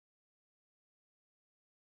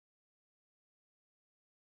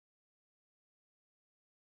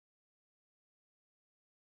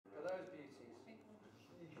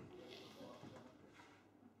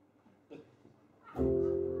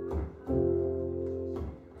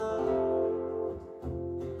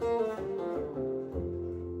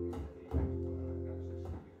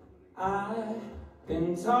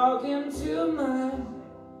been talking to my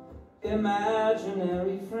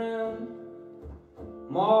imaginary friend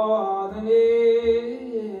more than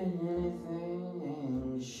anything.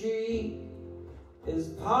 She is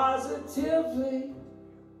positively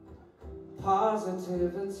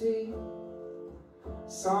positivity,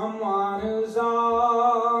 someone who's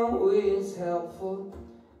always helpful.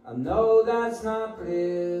 I know that's not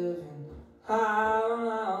living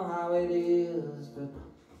how it is, but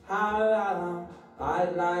how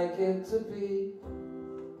I'd like it to be.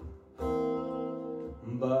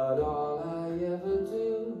 But all I ever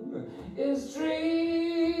do is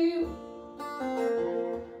dream.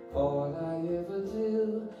 All I ever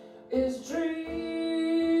do is dream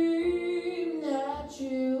that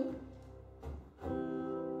you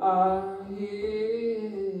are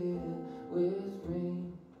here with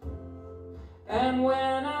me. And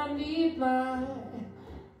when I need my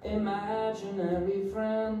imaginary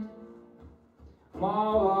friend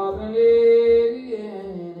more than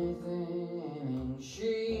anything,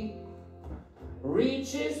 she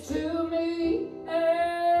reaches to me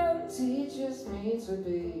and teaches me to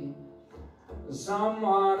be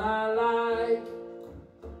someone I like.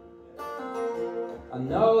 I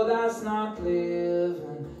know that's not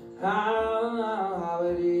living how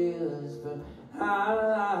it is, but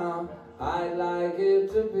how I'd like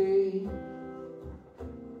it to be.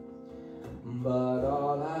 But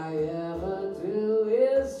all I ever do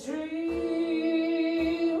is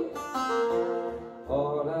dream.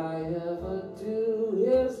 All I ever do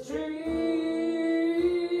is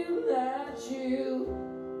dream that you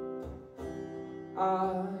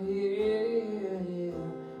are here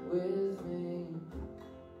with me.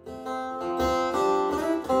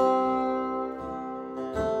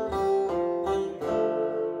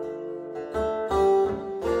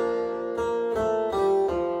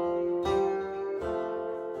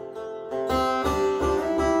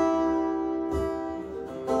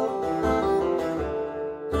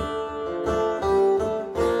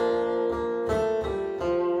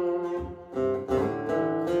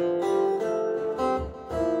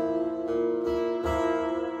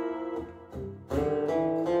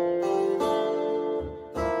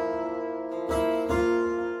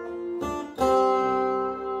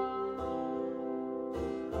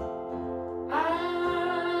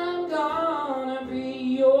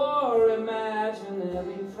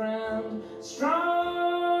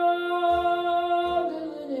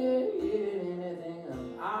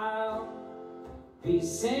 Be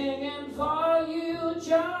singing for you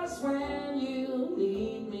just when you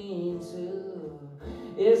need me to.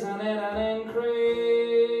 Isn't it an incredible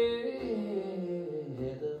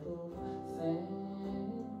thing?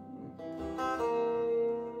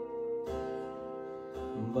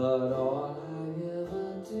 But all I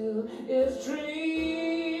ever do is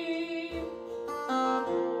dream.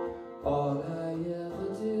 All I ever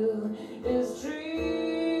do is dream.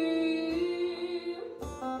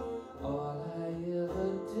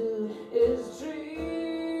 Is dream.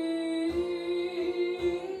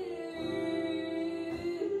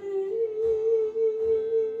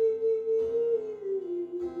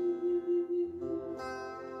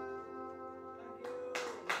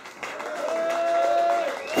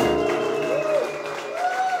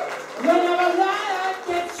 Whenever life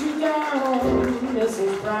gets you down,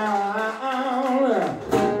 Mrs. Brown,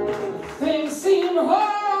 things seem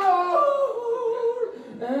hard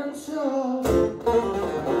and tough.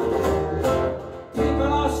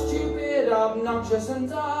 Obnoxious and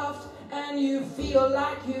daft, and you feel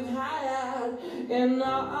like you've had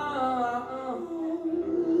enough.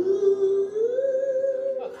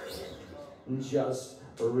 Just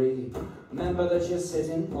remember that you're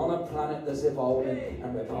sitting on a planet that's evolving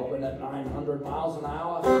and revolving at 900 miles an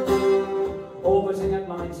hour, orbiting at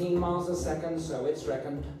 19 miles a second, so it's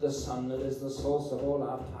reckoned the sun that is the source of all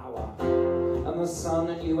our power. And the sun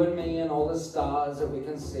and you and me and all the stars that we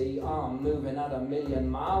can see are moving at 1,000,000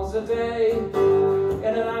 miles a day in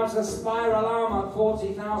an outer spiral arm at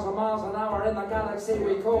 40,000 miles an hour in the galaxy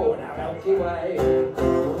we call our Milky Way.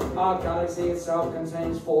 Our galaxy itself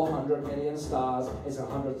contains 400 million stars. It's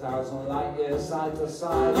 100,000 light years side to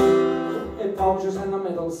side. It bulges in the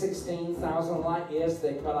middle, 16,000 light years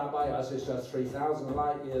thick, but out by us it's just 3,000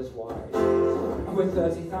 light years wide. With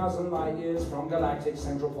 30,000 light years from galactic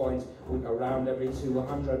central point, we go round every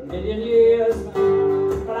 200 million years.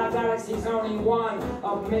 But our galaxy's only one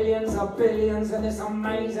of millions of billions in this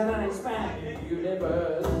amazing and expanding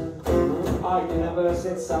universe. Our universe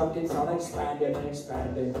itself keeps on expanding and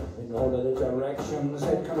expanding in all of the directions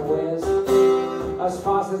it can whiz. as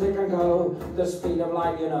fast as it can go. The speed of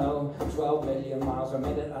light, you know, 12 million miles a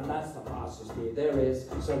minute, and that's the fastest speed there is.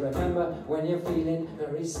 So remember, when you're feeling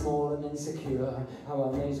very small and insecure, how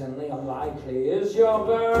amazingly unlikely is your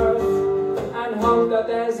birth. And hope that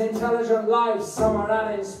there's intelligent life somewhere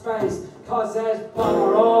out in space, 'cause there's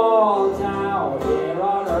bother all down here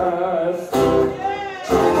on Earth.